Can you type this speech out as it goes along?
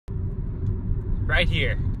right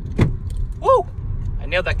here. Woo! I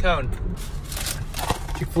nailed that cone.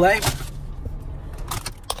 Chick-fil-A.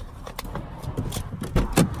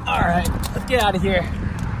 All right, let's get out of here.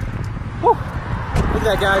 Woo! Look at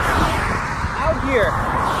that, guys. Out here,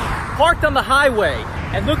 parked on the highway,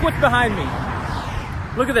 and look what's behind me.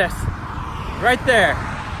 Look at this, right there.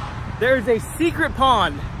 There's a secret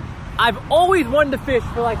pond. I've always wanted to fish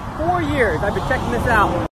for like 4 years. I've been checking this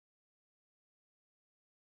out.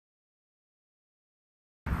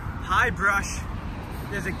 High brush.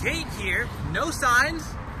 There's a gate here, no signs.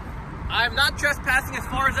 I'm not trespassing as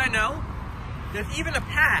far as I know. There's even a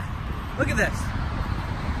path. Look at this.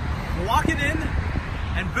 Walking in,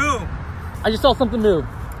 and boom. I just saw something move.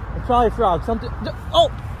 It's probably a frog. Something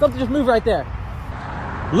just moved right there.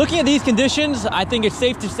 Looking at these conditions, I think it's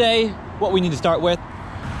safe to say what we need to start with.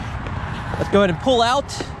 Let's go ahead and pull out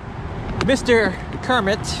Mr.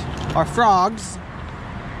 Kermit, our frogs.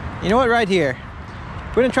 You know what, right here.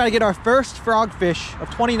 We're gonna try to get our first frog fish of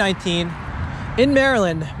 2019. In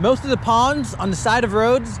Maryland, most of the ponds on the side of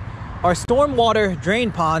roads are stormwater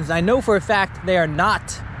drain ponds. I know for a fact they are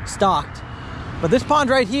not stocked. But this pond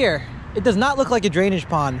right here, it does not look like a drainage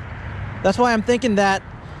pond. That's why I'm thinking that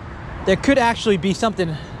there could actually be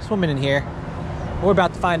something swimming in here. We're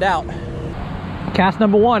about to find out. Cast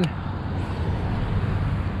number 1.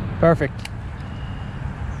 Perfect.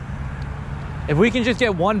 If we can just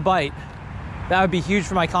get one bite, that would be huge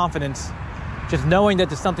for my confidence. Just knowing that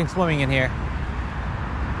there's something swimming in here.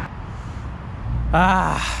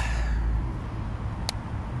 Ah.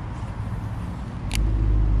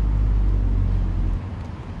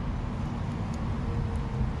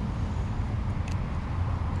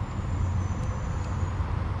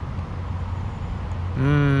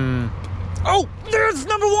 Oh, there's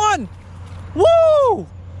number 1. Woo!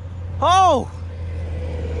 Oh!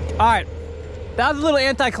 All right. That was a little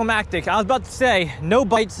anticlimactic. I was about to say, no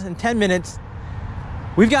bites in 10 minutes.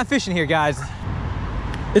 We've got fish in here, guys.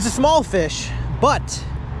 It's a small fish, but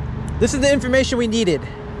this is the information we needed.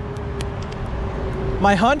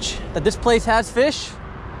 My hunch that this place has fish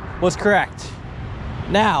was correct.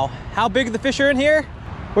 Now, how big the fish are in here?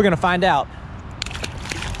 We're gonna find out.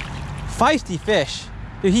 Feisty fish.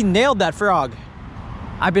 Dude, he nailed that frog.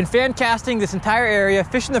 I've been fan casting this entire area,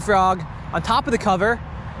 fishing the frog on top of the cover.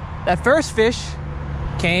 That first fish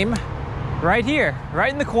came right here,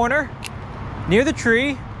 right in the corner, near the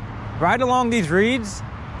tree, right along these reeds.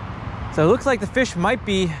 So it looks like the fish might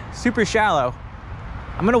be super shallow.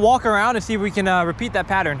 I'm gonna walk around and see if we can repeat that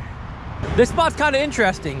pattern. This spot's kind of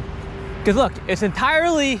interesting because look, it's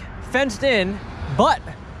entirely fenced in, but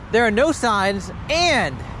there are no signs,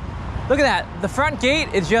 and look at that, the front gate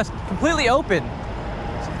is just completely open.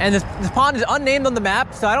 And this pond is unnamed on the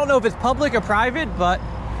map, so I don't know if it's public or private, but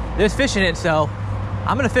there's fish in it, so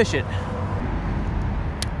I'm gonna fish it.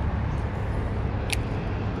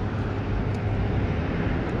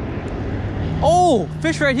 Oh,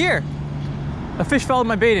 fish right here. A fish followed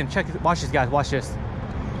my bait in. Check, watch this, guys, watch this.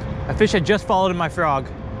 A fish had just followed in my frog.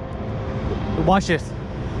 Watch this.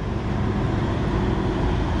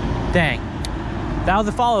 Dang. That was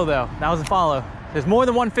a follow though, that was a follow. There's more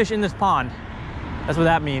than one fish in this pond. That's what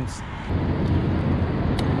that means.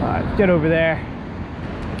 All right, get over there.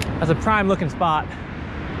 That's a prime looking spot.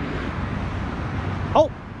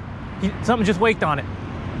 Oh, something just waked on it.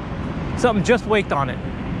 Something just waked on it.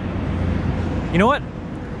 You know what?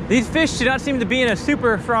 These fish do not seem to be in a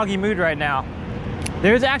super froggy mood right now.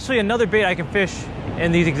 There's actually another bait I can fish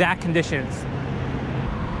in these exact conditions.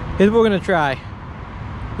 Here's what we're gonna try.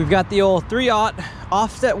 We've got the old 3/0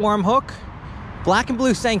 offset worm hook, black and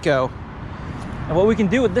blue Senko. And what we can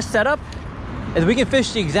do with this setup is we can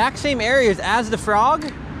fish the exact same areas as the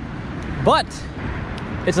frog, but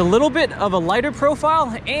it's a little bit of a lighter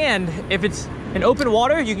profile, and if it's in open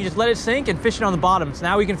water, you can just let it sink and fish it on the bottom. So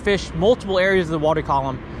now we can fish multiple areas of the water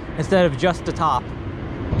column instead of just the top.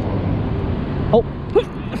 Oh,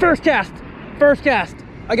 first cast, first cast.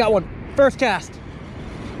 I got one, first cast.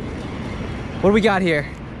 What do we got here?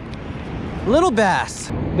 Little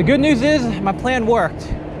bass. The good news is my plan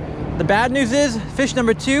worked. The bad news is fish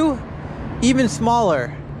number 2, even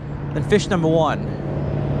smaller than fish number 1.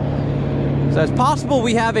 So it's possible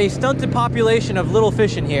we have a stunted population of little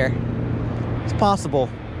fish in here. It's possible,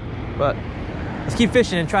 but let's keep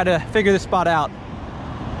fishing and try to figure this spot out.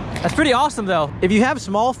 That's pretty awesome though. If you have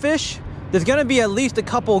small fish, there's gonna be at least a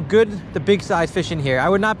couple good to big size fish in here. I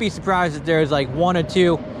would not be surprised if there's like 1 or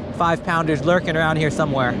 2 5-pounders lurking around here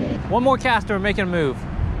somewhere. One more cast and we're making a move.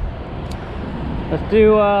 Let's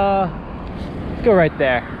do, let's go right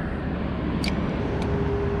there.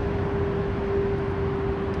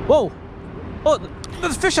 Whoa, oh,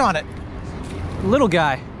 there's fish on it. little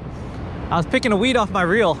guy. I was picking a weed off my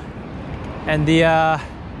reel, and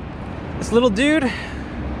this little dude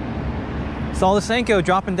saw the Senko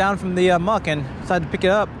dropping down from the muck and decided to pick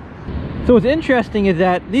it up. So what's interesting is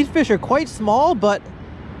that these fish are quite small, but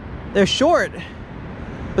they're short,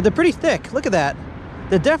 but they're pretty thick. Look at that.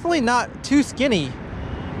 They're definitely not too skinny.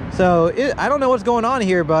 So I don't know what's going on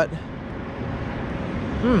here, but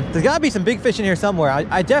there's gotta be some big fish in here somewhere.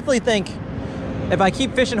 I definitely think if I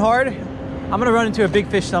keep fishing hard, I'm gonna run into a big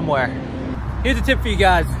fish somewhere. Here's a tip for you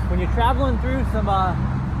guys. When you're traveling through some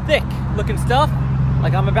thick looking stuff,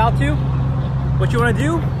 like I'm about to, what you wanna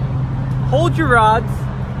do, hold your rods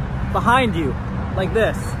behind you, like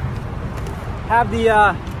this. Have the,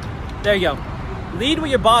 there you go. Lead with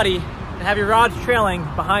your body and have your rods trailing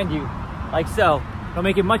behind you, like so. It'll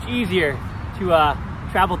make it much easier to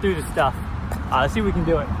travel through this stuff. Let's see if we can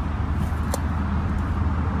do it.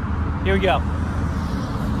 Here we go.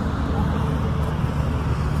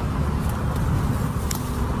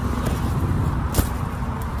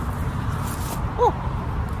 Woo.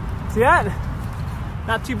 See that?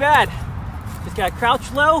 Not too bad. Just gotta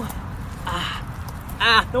crouch low.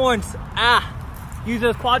 Thorns. Use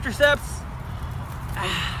those quadriceps.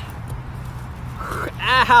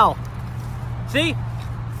 Ow. See,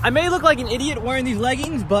 I may look like an idiot wearing these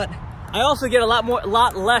leggings, but I also get a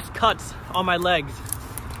lot less cuts on my legs.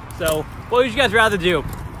 So what would you guys rather do?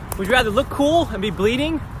 Would you rather look cool and be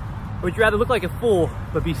bleeding? Or would you rather look like a fool,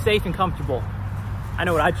 but be safe and comfortable? I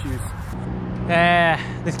know what I'd choose.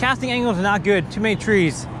 This casting angle is not good. Too many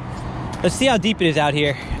trees. Let's see how deep it is out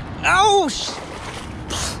here. Oh,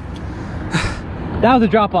 that was a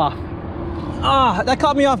drop off. That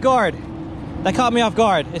caught me off guard. That caught me off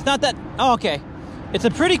guard. It's not that, oh, okay. It's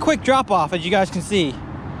a pretty quick drop off, as you guys can see.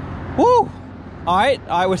 Woo! All right,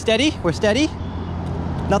 we're steady, we're steady.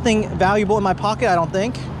 Nothing valuable in my pocket, I don't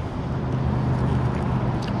think.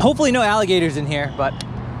 Hopefully no alligators in here, but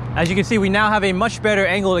as you can see, we now have a much better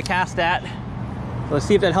angle to cast at. So let's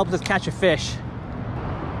see if that helps us catch a fish.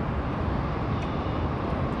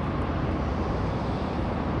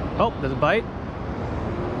 Oh, there's a bite.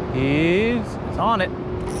 It's on it.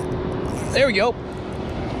 There we go.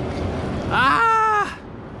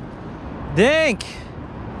 Dink.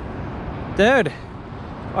 Dude,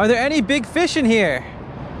 are there any big fish in here?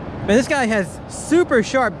 Man, this guy has super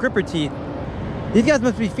sharp gripper teeth. These guys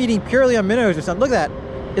must be feeding purely on minnows or something. Look at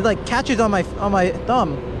that. It like catches on my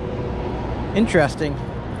thumb. Interesting.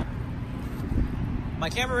 My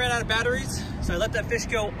camera ran out of batteries, so I let that fish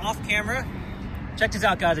go off camera. Check this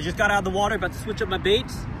out, guys. I just got out of the water, about to switch up my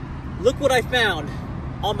baits. Look what I found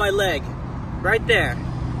on my leg. Right there.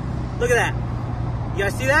 Look at that. You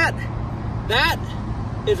guys see that? That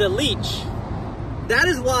is a leech. That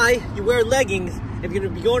is why you wear leggings if you're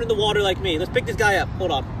gonna be going in the water like me. Let's pick this guy up.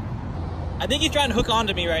 Hold on. I think he's trying to hook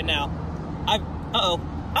onto me right now.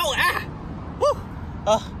 Woo!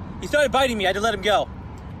 He started biting me. I had to let him go.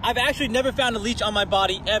 I've actually never found a leech on my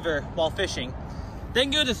body ever while fishing.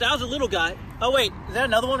 Thank goodness that was a little guy. Oh wait, is that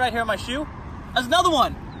another one right here on my shoe? That's another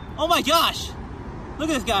one. Oh my gosh. Look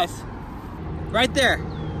at this, guys. Right there.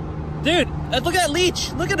 Dude, look at that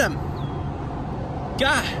leech. Look at him.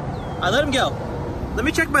 God, I let him go. Let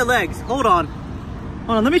me check my legs. Hold on.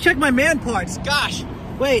 Hold on, let me check my man parts. Gosh,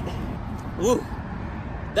 wait. Ooh.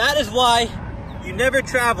 That is why you never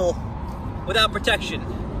travel without protection.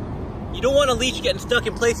 You don't want a leech getting stuck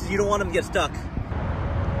in places you don't want them to get stuck.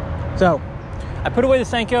 So, I put away the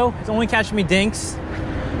Senko. It's only catching me dinks.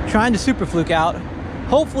 Trying to super fluke out.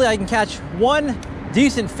 Hopefully I can catch one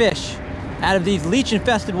decent fish out of these leech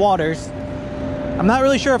infested waters. I'm not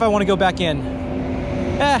really sure if I want to go back in.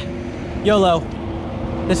 YOLO.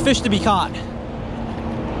 There's fish to be caught.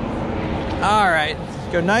 All right,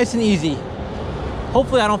 let's go nice and easy.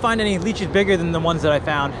 Hopefully I don't find any leeches bigger than the ones that I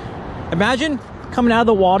found. Imagine coming out of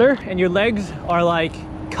the water and your legs are like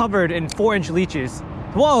covered in 4-inch leeches.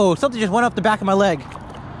 Whoa, something just went up the back of my leg.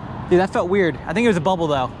 Dude, that felt weird. I think it was a bubble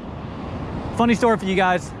though. Funny story for you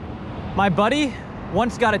guys. My buddy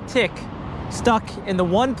once got a tick stuck in the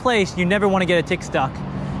one place you never want to get a tick stuck.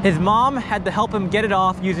 His mom had to help him get it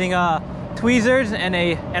off using tweezers and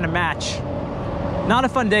a match. Not a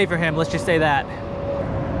fun day for him, let's just say that.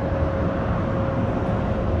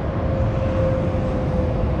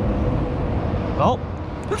 Oh,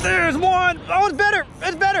 there's one. Oh, it's better.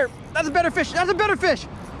 It's better. That's a better fish. That's a better fish.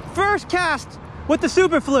 First cast with the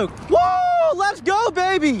super fluke. Whoa, let's go,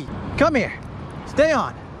 baby. Come here. Stay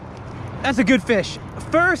on. That's a good fish.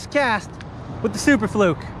 First cast with the super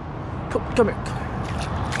fluke. Come here.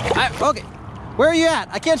 Okay. Where are you at?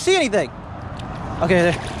 I can't see anything. Okay,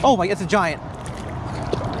 there. Oh my, it's a giant.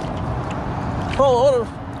 Oh,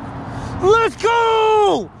 Let's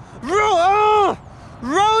go!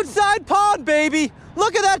 Roadside pond, baby.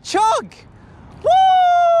 Look at that chunk.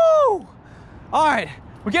 Woo! All right,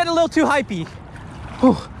 we're getting a little too hypey.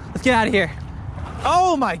 Whew, let's get out of here.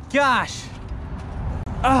 Oh my gosh.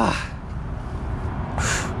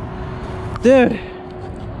 Dude.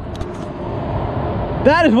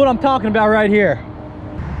 That is what I'm talking about right here.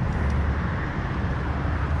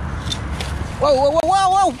 Whoa, whoa, whoa, whoa,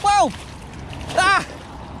 whoa, whoa! Ah!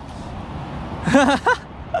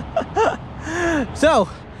 So,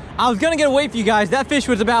 I was gonna get a weight for you guys. That fish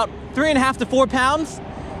was about 3.5 to 4 pounds.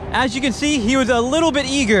 As you can see, he was a little bit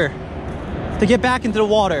eager to get back into the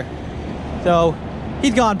water. So,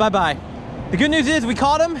 he's gone, bye-bye. The good news is we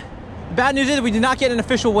caught him. The bad news is we did not get an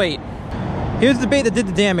official weight. Here's the bait that did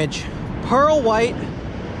the damage. Pearl white,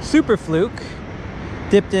 super fluke,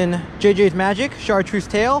 dipped in JJ's Magic, chartreuse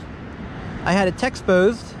tail. I had it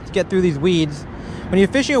exposed to get through these weeds. When you're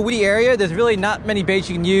fishing a weedy area, there's really not many baits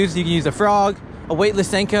you can use. You can use a frog, a weightless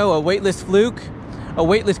Senko, a weightless fluke, a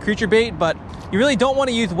weightless creature bait, but you really don't want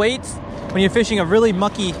to use weights when you're fishing a really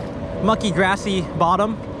mucky, grassy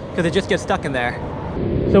bottom, because it just gets stuck in there.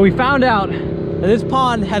 So we found out that this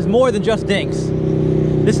pond has more than just dinks.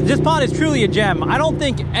 This pond is truly a gem. I don't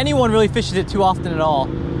think anyone really fishes it too often at all.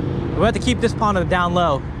 We have to keep this pond down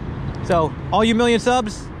low. So all you million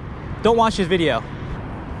subs, don't watch this video.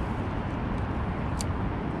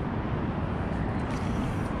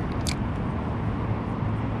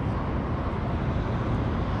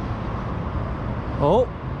 Oh,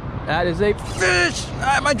 that is a fish.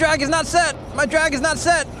 My drag is not set. My drag is not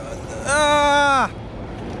set.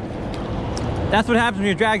 That's what happens when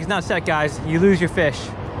your drag is not set, guys. You lose your fish.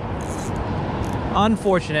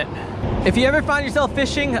 Unfortunate. If you ever find yourself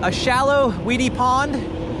fishing a shallow, weedy pond,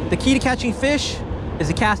 the key to catching fish is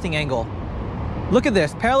the casting angle. Look at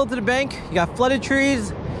this, parallel to the bank, you got flooded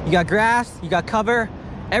trees, you got grass, you got cover,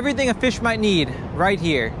 everything a fish might need right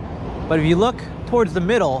here. But if you look towards the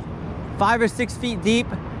middle, 5 or 6 feet deep,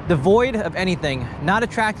 devoid of anything, not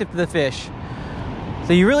attractive to the fish.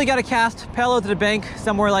 So you really gotta cast parallel to the bank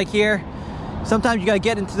somewhere like here. Sometimes you gotta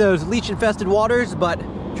get into those leech infested waters, but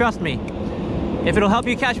trust me, if it'll help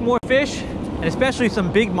you catch more fish, and especially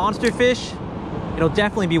some big monster fish, it'll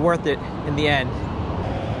definitely be worth it in the end.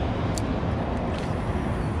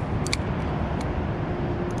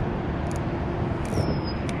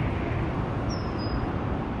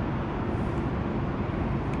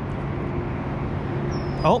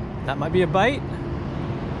 Oh, that might be a bite.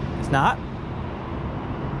 It's not.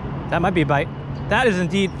 That might be a bite. That is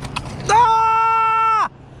indeed. Ah!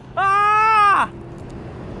 Ah!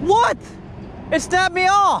 What? It snapped me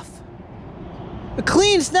off. A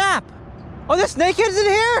clean snap. Oh, there's snakeheads in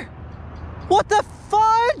here? What the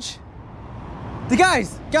fudge?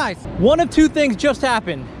 Guys, one of two things just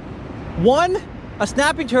happened. One, a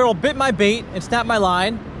snapping turtle bit my bait and snapped my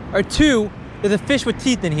line. Or two, there's a fish with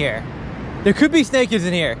teeth in here. There could be snakeheads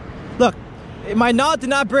in here. Look, my knot did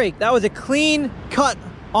not break. That was a clean cut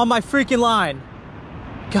on my freaking line.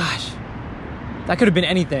 Gosh, that could have been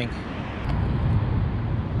anything.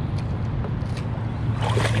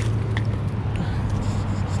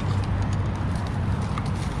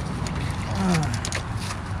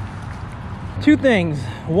 Two things.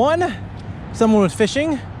 One, someone was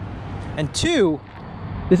fishing. And two,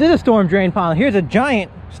 this is a storm drain pond. Here's a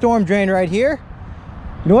giant storm drain right here.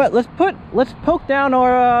 You know what? Let's poke down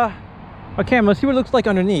our camera. Let's see what it looks like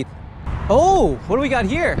underneath. Oh, what do we got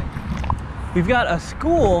here? We've got a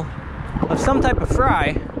school of some type of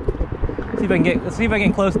fry. Let's see if I can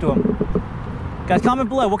get close to them. Guys, comment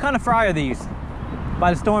below. What kind of fry are these?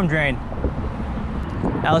 By the storm drain.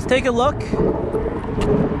 Now let's take a look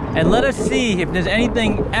and let us see if there's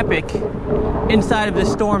anything epic inside of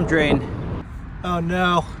this storm drain. Oh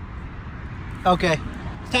no. Okay,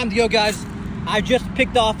 it's time to go, guys. I just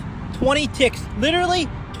picked off 20 ticks, literally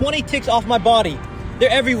 20 ticks off my body. They're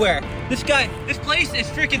everywhere. This place is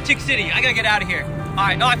freaking Tick City. I gotta get out of here. All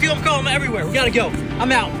right, no, I feel them going everywhere. We gotta go.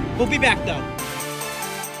 I'm out. We'll be back though.